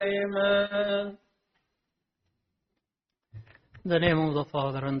Amen. In the name of the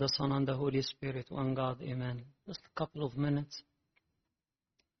Father, and the Son, and the Holy Spirit, one God, Amen. Just a couple of minutes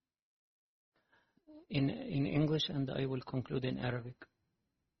in English, and I will conclude in Arabic.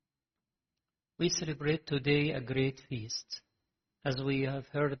 We celebrate today a great feast. As we have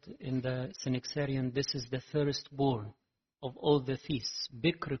heard in the Synaxarion, this is the firstborn of all the feasts,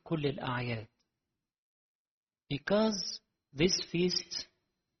 بكر كل الأعياد. Because this feast,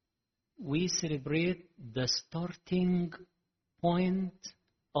 we celebrate the starting point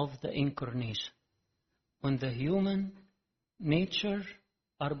of the Incarnation, when the human nature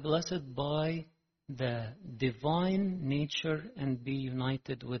are blessed by the divine nature and be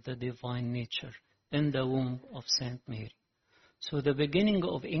united with the divine nature in the womb of Saint Mary. So the beginning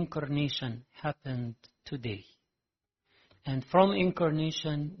of Incarnation happened today. And from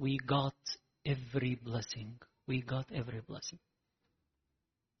Incarnation, we got every blessing. We got every blessing.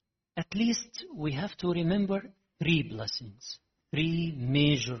 At least we have to remember 3 blessings. 3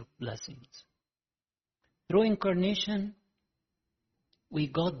 major blessings. Through Incarnation, we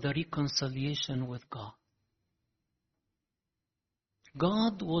got the reconciliation with God.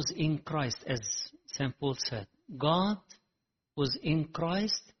 God was in Christ, as St. Paul said. God was in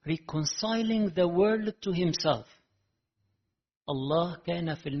Christ reconciling the world to himself. Allah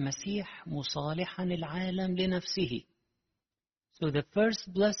كان في المسيح مصالحا العالم لنفسه. So the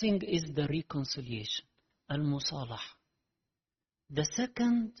first blessing is the reconciliation, المصالحة. The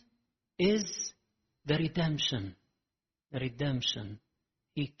second is the redemption. The redemption.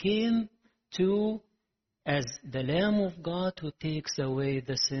 He came as the Lamb of God who takes away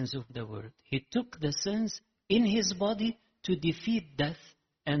the sins of the world. He took the sins in his body to defeat death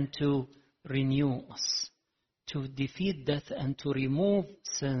and to renew us. To defeat death and to remove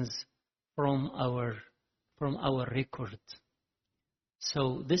sins from our record.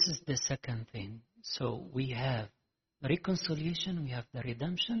 So this is the second thing. So we have reconciliation, we have the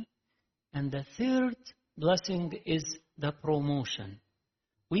redemption, and the third blessing is the promotion.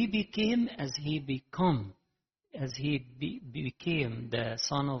 We became as he became the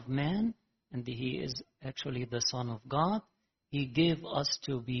Son of Man, and he is actually the Son of God. He gave us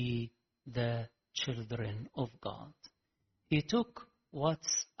to be the children of God. He took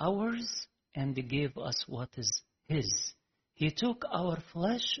what's ours and gave us what is his. He took our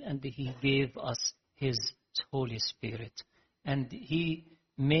flesh and he gave us his Holy Spirit. And he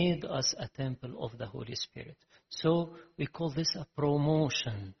made us a temple of the Holy Spirit. So we call this a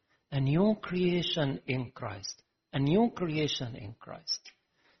promotion, a new creation in Christ. A new creation in Christ.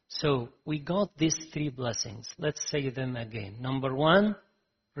 So we got these 3 blessings. Let's say them again. Number 1,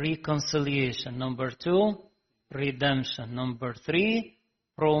 reconciliation. Number 2, redemption. Number 3,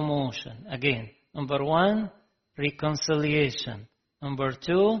 promotion. Again, number 1, reconciliation. Number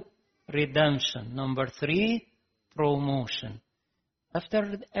 2, redemption. Number 3, promotion.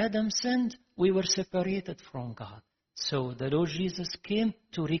 After Adam sinned, we were separated from God. So the Lord Jesus came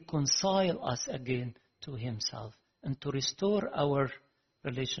to reconcile us again to himself and to restore our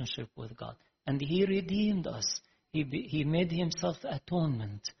relationship with God. And he redeemed us. He made himself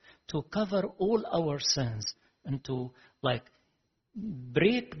atonement to cover all our sins and to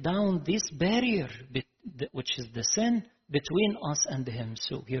break down this barrier, which is the sin, between us and him.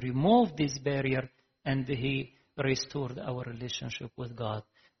 So he removed this barrier and he restored our relationship with God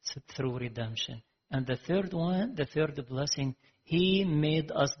through redemption. And the third one, the third blessing, he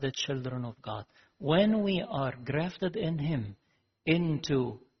made us the children of God. When we are grafted in him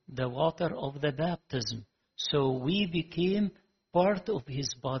into the water of the baptism, so we became part of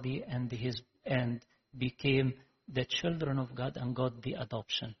his body and became the children of God and got the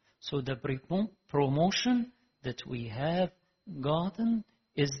adoption. So the promotion that we have gotten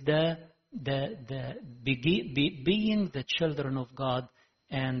is being the children of God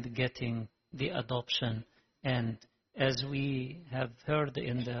and getting the adoption. And as we have heard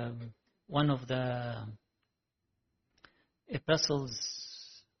in one of the epistles,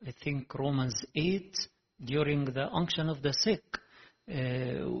 I think Romans 8, during the unction of the sick,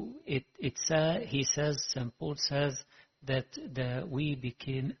 St. Paul says that we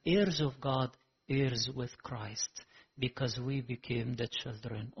became heirs of God, heirs with Christ, because we became the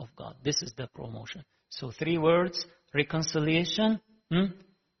children of God. This is the promotion. So 3 words: reconciliation,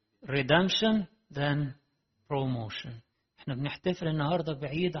 redemption, then promotion. احنا بنحتفل النهارده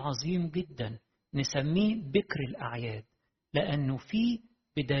بعيد عظيم جدا نسميه بكر الأعياد، لأنه فيه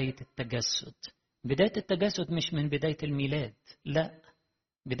بداية التجسد. بداية التجسد مش من بداية الميلاد، لا،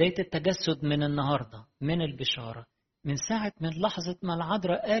 بداية التجسد من النهارده، من البشارة، من ساعة من لحظة ما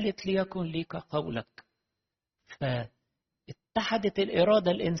العذراء قالت ليكن ليك قولك. اتحدت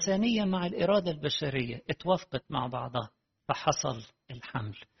الإرادة الإنسانية مع الإرادة البشرية، اتوافقت مع بعضها، فحصل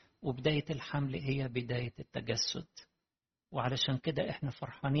الحمل. وبداية الحمل هي بداية التجسد. وعلشان كده احنا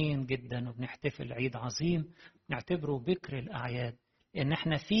فرحانين جدا وبنحتفل عيد عظيم نعتبره بكر الأعياد، لأن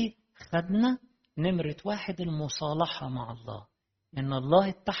احنا فيه خدنا نمرة 1 المصالحة مع الله، إن الله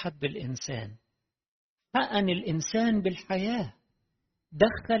اتحد بالإنسان، حقن الإنسان بالحياة،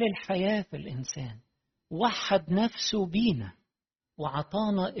 دخل الحياة في الإنسان، وحد نفسه بينا،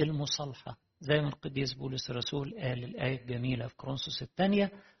 وعطانا المصالحة. زي ما القديس بولس الرسول قال الآية الجميلة في كورنثوس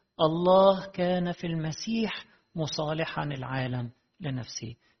الثانية: الله كان في المسيح مصالحا العالم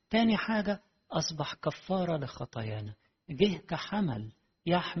لنفسه. تاني حاجة، أصبح كفارة لخطايانا، جه كحمل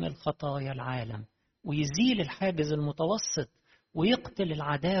يحمل خطايا العالم ويزيل الحاجز المتوسط ويقتل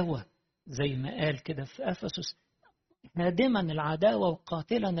العداوة، زي ما قال كده في أفسس: هادما العداوة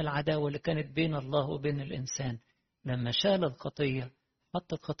وقاتلا العداوة اللي كانت بين الله وبين الإنسان. لما شال الخطية،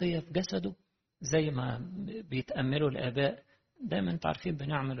 حط الخطية في جسده، زي ما بيتأملوا الآباء. دايما انتوا عارفين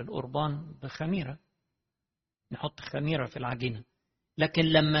بنعمل القربان بخميرة، نحط خميرة في العجينة، لكن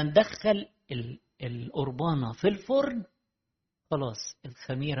لما ندخل القربانة في الفرن خلاص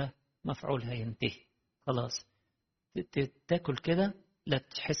الخميرة مفعولها ينتهي. خلاص تاكل كده لا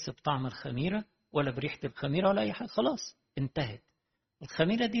تحس بطعم الخميرة ولا بريحة الخميرة ولا أي حاجة، خلاص انتهت.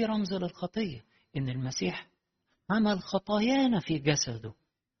 الخميرة دي رمز للخطية، إن المسيح عمل خطايانا في جسده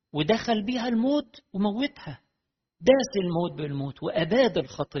ودخل بيها الموت وموتها، داس الموت بالموت وأباد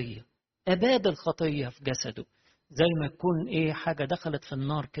الخطية، أباد الخطية في جسده. زي ما يكون حاجة دخلت في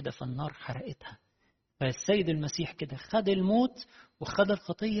النار كده، فالنار حرقتها. فالسيد المسيح كده خد الموت وخد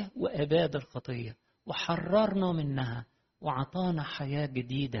الخطية وأباد الخطية وحررنا منها وعطانا حياة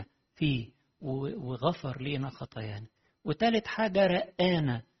جديدة فيه وغفر لنا خطايانا. وثالث حاجة،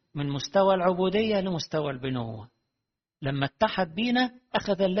 رقانا من مستوى العبودية لمستوى البنوة. لما اتحد بينا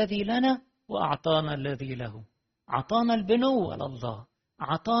أخذ الذي لنا وأعطانا الذي له، عطانا البنوة لله،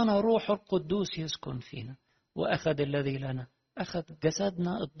 عطانا روح القدوس يسكن فينا، وأخذ الذي لنا، أخذ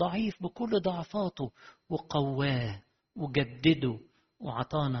جسدنا الضعيف بكل ضعفاته وقواه وجدده،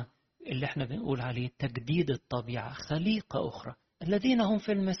 وعطانا اللي احنا بنقول عليه تجديد الطبيعة، خليقة أخرى. الذين هم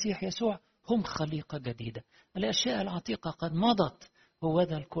في المسيح يسوع هم خليقة جديدة، الأشياء العتيقة قد مضت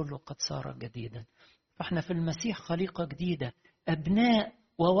وذا الكل قد صار جديدا. فاحنا في المسيح خليقة جديدة، أبناء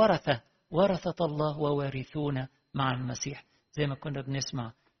وورثة، ورثة الله ووارثون مع المسيح. زي ما كنا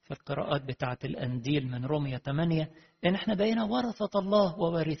بنسمع في القراءات بتاعة الأنديل من رومية 8 إن احنا بقينا ورثة الله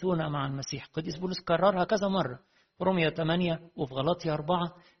ووارثون مع المسيح. قديس بولس كررها كذا مرة في رومية 8 وفي غلاطية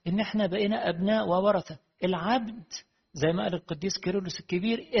 4 إن احنا بقينا أبناء وورثة. العبد زي ما قال القديس كيرلس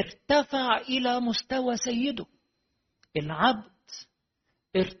الكبير ارتفع إلى مستوى سيده، العبد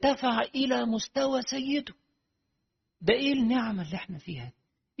ارتفع إلى مستوى سيده. ده إيه النعمة اللي احنا فيها؟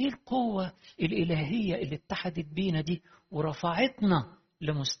 إيه القوة الإلهية اللي اتحدت بينا دي ورفعتنا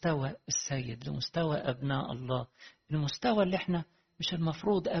لمستوى السيد، لمستوى أبناء الله، المستوى اللي احنا مش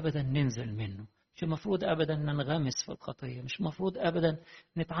المفروض أبدا ننزل منه، مش المفروض أبدا ننغمس في الخطية، مش المفروض أبدا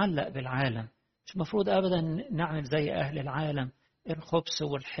نتعلق بالعالم، مش المفروض أبدا نعمل زي أهل العالم، الخبث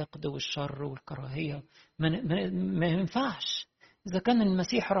والحقد والشر والكراهية. ما ينفعش. إذا كان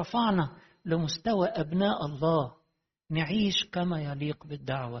المسيح رفعنا لمستوى أبناء الله، نعيش كما يليق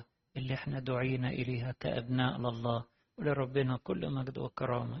بالدعوة اللي احنا دعينا إليها كأبناء لله. ولربنا كل مجد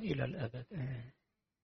وكرامة إلى الأبد.